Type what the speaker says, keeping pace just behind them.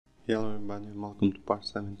Hello everybody and welcome to part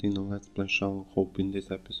 17 of Let's Play Shovel. Hope in this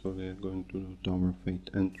episode we are going to do Tower of Fate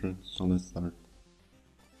entrance, so let's start.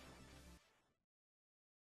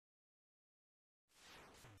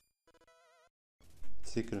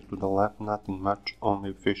 Secret to the left, nothing much,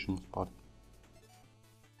 only fishing spot.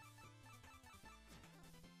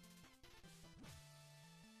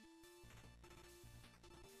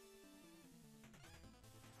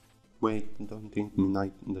 Wait, don't think me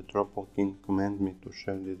knight, the Tropical King commanded me to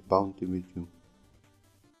share this bounty with you.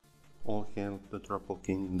 All hail the Tropical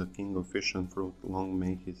King, the king of fish and fruit, long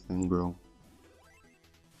may his name grow.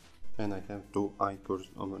 And I have 2 Ichors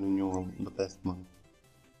of renewal, the best one.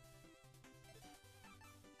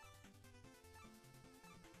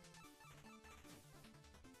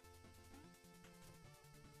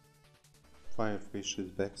 Firefish is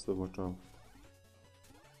back, so watch out.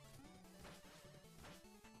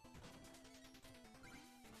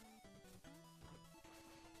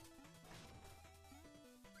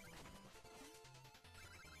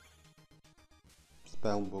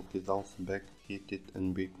 Spellbook is also back, hit it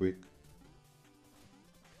and be quick.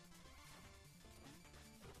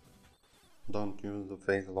 Don't use the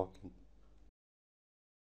phase locking.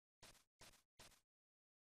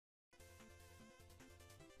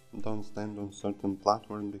 Don't stand on certain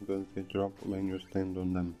platforms because they drop when you stand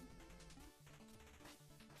on them.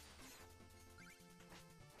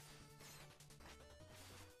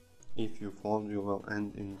 If you fall, you will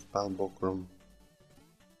end in Spellbook room.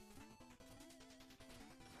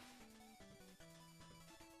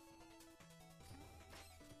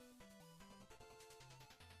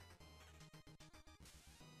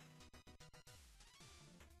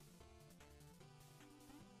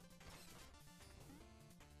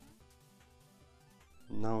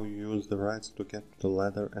 Now you use the rights to get to the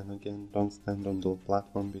ladder, and again don't stand on the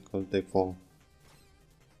platform because they fall.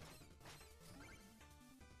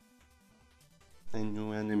 A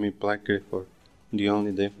new enemy Black Gripper. The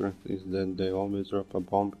only difference is that they always drop a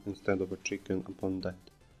bomb instead of a chicken upon death.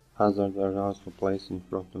 Hazards are also placed in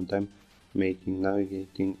front of them, making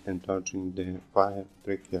navigating and dodging the fire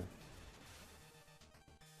trickier.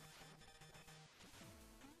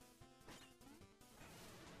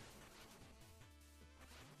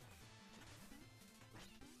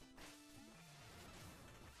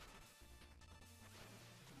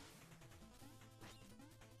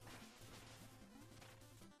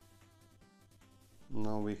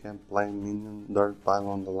 Now we have plain minion, dirt pile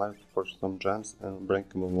on the left for some jumps and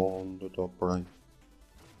unbreakable wall on the top right.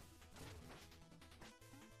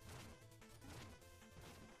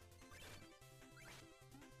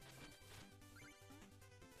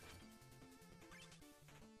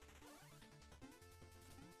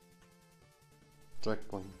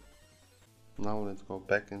 Checkpoint. Now let's go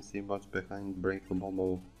back and see what's behind breakable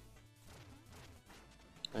wall.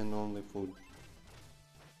 And only food.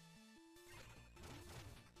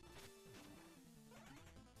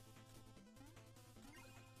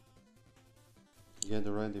 Get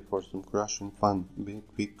ready for some crushing fun, be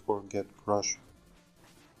quick or get crushed.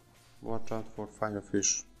 Watch out for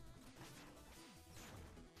firefish.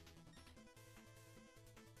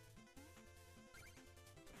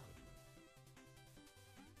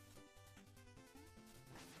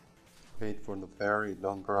 Wait for the fairy,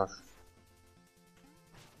 don't rush.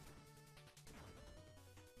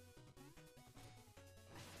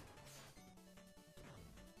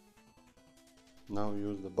 Now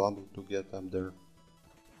use the bubble to get up there.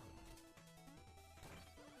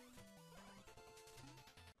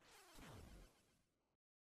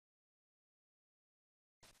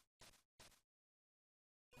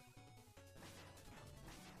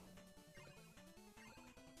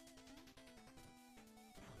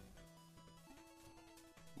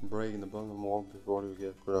 Break the bottom wall before you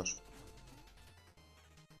get crushed.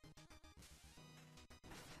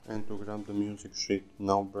 And to grab the music sheet,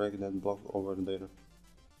 now break that block over there.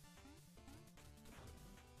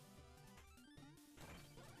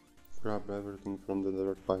 Grab everything from the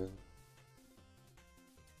dirt pile.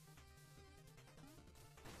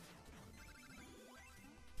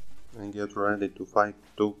 And get ready to fight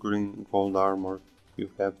 2 green gold armor. You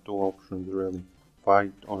have 2 options really,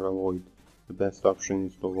 fight or avoid. The best option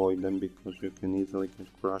is to avoid them because you can easily get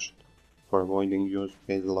crushed. For avoiding, use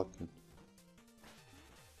phase locking.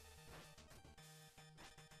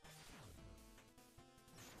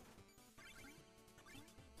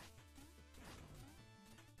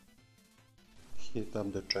 Hit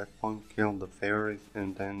up the checkpoint, kill the fairies,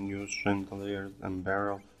 and then use chandeliers and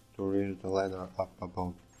barrel to reach the ladder up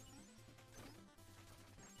above.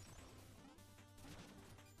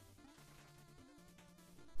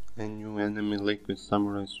 A new enemy Liquid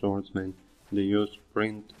Samurai Swordsman. They use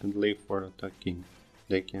sprint and leap for attacking.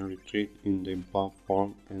 They can retreat in the buff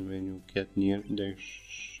form, and when you get near, they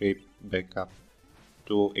shape back up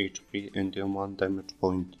 2 HP and deal 1 damage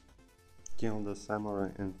point. Kill the samurai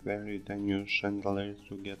and fairy, then use chandeliers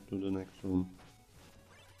to get to the next room.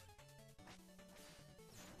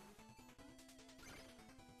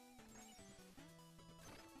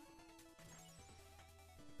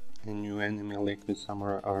 A new enemy liquid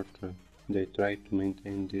samurai archer. They try to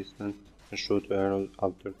maintain distance and shoot arrows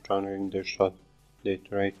after triggering their shot. They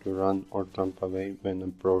try to run or jump away when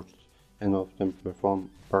approached, and often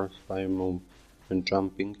perform a burst fire move when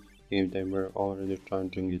jumping if they were already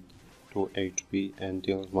charging it, 2 HP and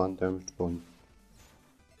deals 1 damage point.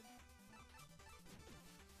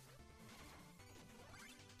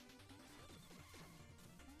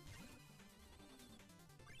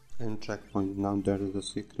 And checkpoint. Now there is a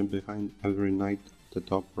secret behind every knight, the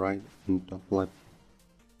top right and top left.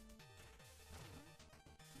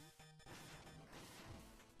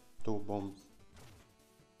 2 bombs.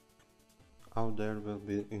 Out there will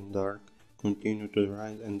be in dark. Continue to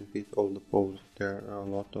ride and defeat all the foes. There are a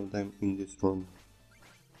lot of them in this room.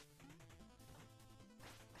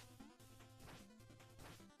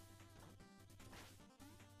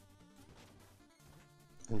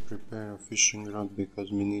 And prepare a fishing rod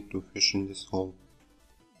because we need to fish in this hole.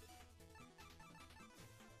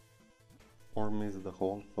 Or miss the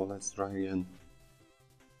hole, so let's try again.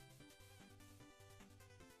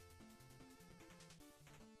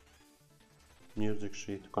 Music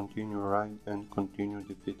sheet. Continue ride and continue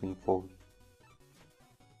defeating foes.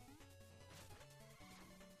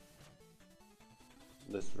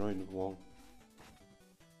 Destroy the wall.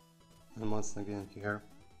 And once again here.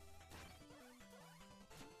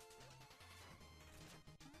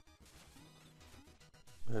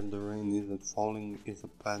 Where the rain isn't falling is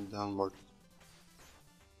a path downwards.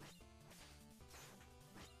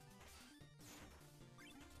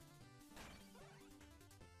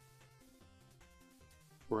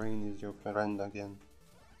 Rain is your friend again.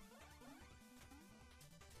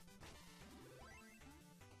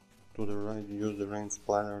 To the right, use the rain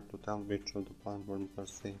splatter to tell which of the platforms are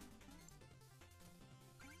safe.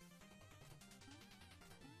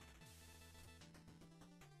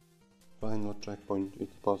 Final checkpoint,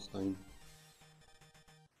 it's boss time.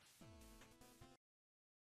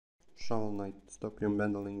 Shovel Knight, stop your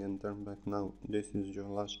meddling and turn back now. This is your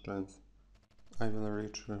last chance. I will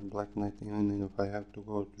reach Black Knight even if I have to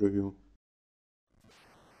go through you.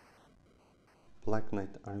 Black Knight,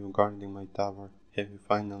 are you guarding my tower? Have you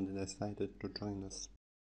finally decided to join us?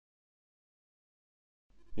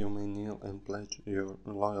 You may kneel and pledge your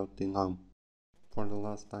loyalty now. For the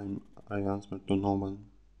last time, I answer to no one.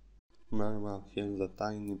 Very well, here's a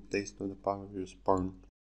tiny taste of the power you spurned.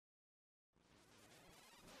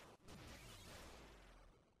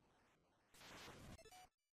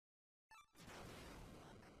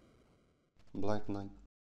 Black Knight,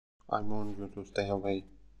 I warned you to stay away.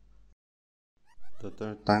 The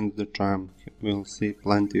third time's the charm. We'll see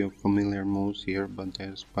plenty of familiar moves here, but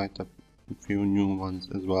there's quite a few new ones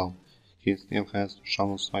as well. He still has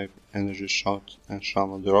Shovel Swipe, Energy Shots, and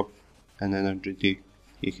Shovel Drop, and Energy Dig.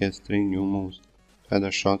 He has 3 new moves.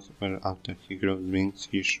 Feather Shots, where after he grows wings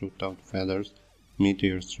he shoots out feathers.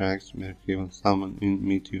 Meteor Strikes, where he will summon in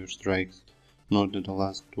Meteor Strikes. Note that the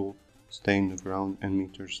last 2 stay in the ground, and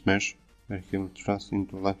Meteor Smash, where he will thrust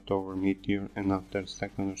into leftover meteor, and after a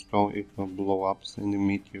second or so it will blow up, sending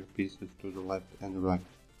meteor pieces to the left and right.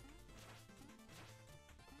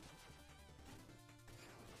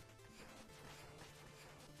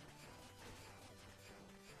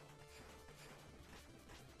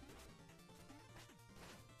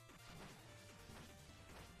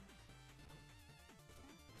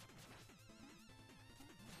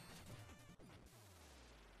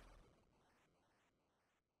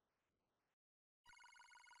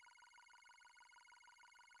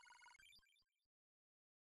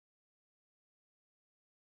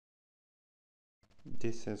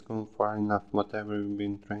 This has gone far enough. Whatever you've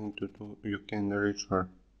been trying to do, you can reach her.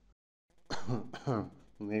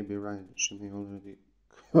 Maybe right, she may already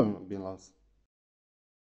be lost.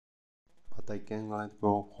 But I can't let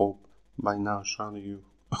go of hope. By now, surely you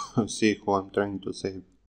see who I'm trying to save.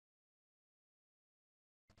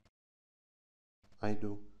 I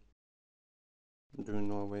do. Do you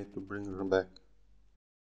know a way to bring her back?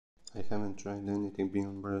 I haven't tried anything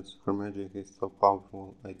beyond birds. Her magic is so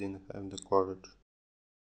powerful, I didn't have the courage.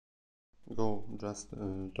 Go, just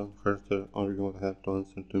don't hurt her or you'll have to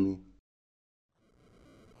answer to me.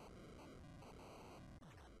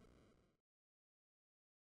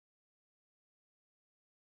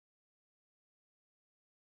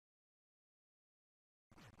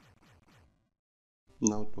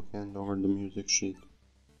 Now to hand over the music sheet.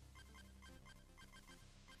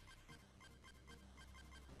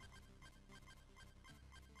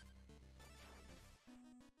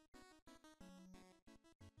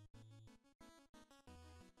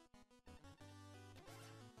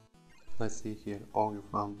 Let's see here, all you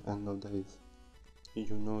found end of days.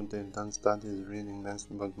 You know they've done studies reading this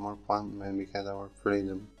was more fun when we had our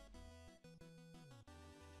freedom.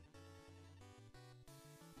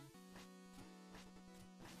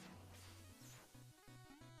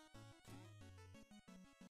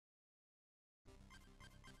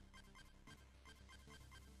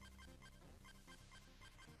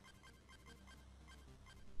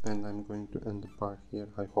 And I'm going to end the part here.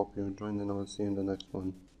 I hope you enjoyed and I will see you in the next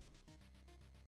one.